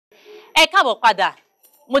Ẹ káàbọ̀ padà.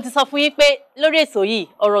 Mo ti sọ fún yín pé lórí ètò yìí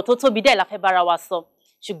ọ̀rọ̀ tó tóbi dẹ̀ la fẹ́ bára wa sọ.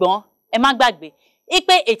 Ṣùgbọ́n ẹ má gbàgbé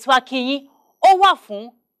pé ètò Akiyín ó wà fún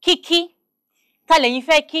kíkí. Ta lẹ̀yin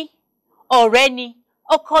fẹ́ kí? Ọ̀rẹ́ ni,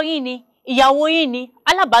 ọkọ yín ni, ìyàwó yín ni,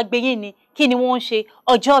 alábàágbé yín ni, kí ni wọ́n ń ṣe?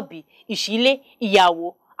 Ọjọ́bí, ìṣílé, ìyàwó,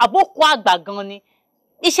 àbókù àgbà gan ni.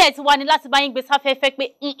 Iṣẹ́ tiwa ni láti bá yín gbé sáfẹ́fẹ́ pé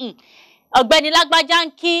ọ̀gbẹ́ni lágbájá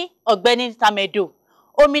ń kí ọ̀gbẹ́ni tàmẹ̀dò.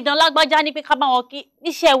 Omidan lágbájá ní pé ká bá wọn kí.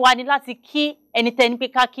 Iṣẹ́ wa ni láti kí ẹni tẹ́ni pé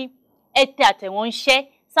ká kí. Ẹ tẹ àtẹ̀wọ́nṣẹ́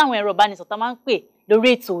sáwọn ẹ̀rọ ìbánisọ̀rọ̀ tá máa ń pè lórí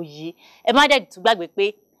ètò yìí. Ẹ má dẹ̀ tún gbàgbé pé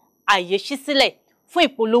àyè ṣí sílẹ̀ fún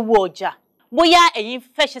ìpolówó ọjà. Bóyá ẹ̀yin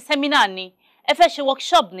fẹ́ ṣe sẹ́mínà ni, ẹ fẹ́ ṣe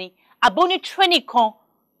workshop ni, àbó ní training kan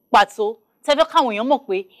pàtó tẹ́ fẹ́ káwọn èèyàn mọ̀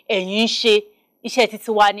pé ẹ̀yin ń ṣe iṣẹ́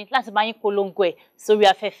títí wa ni láti bá yín polongo ẹ̀ sórí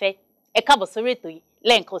afẹ́fẹ́. Ẹ káàbọ̀ sórí ètò yìí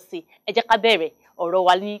lẹ́ẹ̀kan sí i. Ẹ jẹ́ ká bẹ̀rẹ̀ ọ̀rọ̀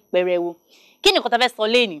wa ní pẹrẹwu. Kí ni nǹkan tá fẹ́ sọ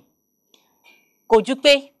lénìí? Kò ju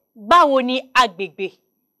pé báwo ni agbègbè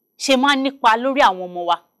ṣe máa ń nípa lórí àwọn ọmọ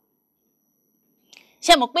wa.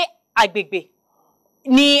 Ṣé mọ̀ pé agbègbè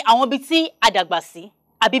ni àwọn ibi tí a dàgbà sí,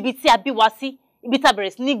 àbí ibi tí a bí wa sí, ibi tí a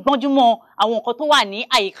bẹ̀rẹ̀ sí ní gbọ́njúmọ́ àwọn nǹkan tó wà ní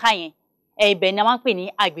àyíká yẹn. Ibẹ̀ ni a máa ń pè ní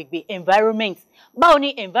agbègbè, environment. Báwo ni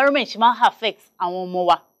environment ṣe máa ń affect àwọn ọmọ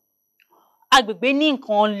wa? Agbègbè ní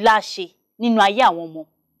nǹkan ńlá ṣe nínú ayé àwọn ọmọ.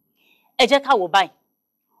 Ẹ jẹ́ ká wò báyìí.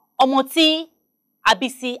 Ọmọ tí a bí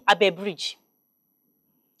sí abẹ́ bridge.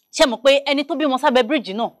 Ṣé mọ̀ pé ẹni tó bímọ sábẹ́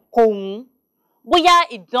bridge náà kò wùn? Bóyá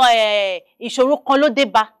ìṣòro kan ló dé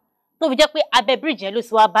bá tó fi jẹ́ pé abẹ́ bridge yẹn ló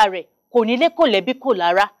sì wá bá rẹ̀, kò nílé kò lẹ́bí kò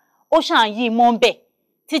lára. Ó ṣàn yí mọ́ ń bẹ̀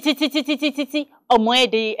títí ọmọ ẹ̀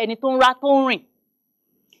di ẹni tó ń rá tó ń rìn.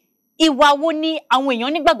 Ìwà wo ni àwọn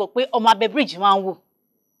èèyàn nígbàgbọ́ pé ọmọ abẹ́ bridge máa ń wù?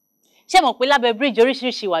 Ṣé mọ̀ pé lábẹ́ bridge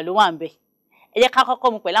oríṣiríṣi ìwà ló wà ń bẹ̀? Ẹ jẹ́ ká kọ́kọ́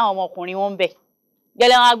mú pẹ̀lú àwọn ọmọkùnrin wọn ń bẹ̀.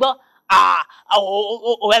 Gẹ́lẹ́ wọn gbọ́,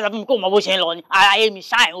 o fẹ́ sọ fún mi kó mọ bó ṣe ń lọ ni, ayé mi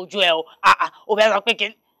ṣáà ojú ẹ o, o fẹ́ sọ pé kí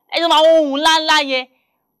ẹ tó máa ohun ńláńlá yẹn,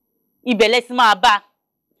 ibẹ̀ lẹ sì máa bá.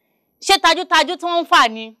 Ṣé tajútajú tí wọ́n ń fà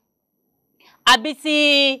ni? Àbí ti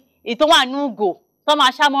ìtọ́ wà nínú ugò tó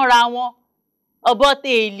máa ṣámọ́ra wọn, ọ̀bọ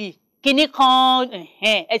tèèlì, kinní kan,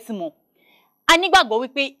 ẹ sì mọ̀. A nígbàgbọ́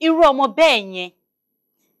wípé irú ọmọ bẹ́ẹ̀ yẹn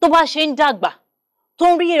tó bá ṣe ń dàgbà, tó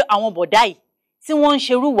ń rí àwọn bọ̀dá yìí tí wọ́n ń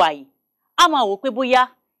ṣerú ìwà yìí, a máa wò pé bóyá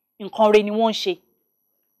nǹkan rẹ̀ ni wọ́n ń ṣe.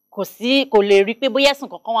 Kò lè rí pé bóyá ẹ̀sùn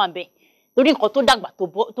kankan wà ńbẹ̀ torí nǹkan tó dàgbà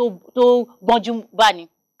tó gbọ́njú bá ni.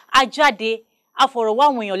 A jáde, a fọ̀rọ̀ wá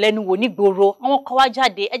àwọn èèyàn lẹ́nu wò nígboro, àwọn kan wá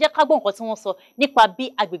jáde. Ẹ jẹ́ ká gbọ́ nǹkan tí wọ́n sọ nípa bí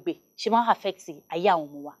agbègbè ṣe máa ń affect ayé àwọn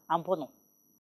ọmọ wa. À ń bọ̀ náà.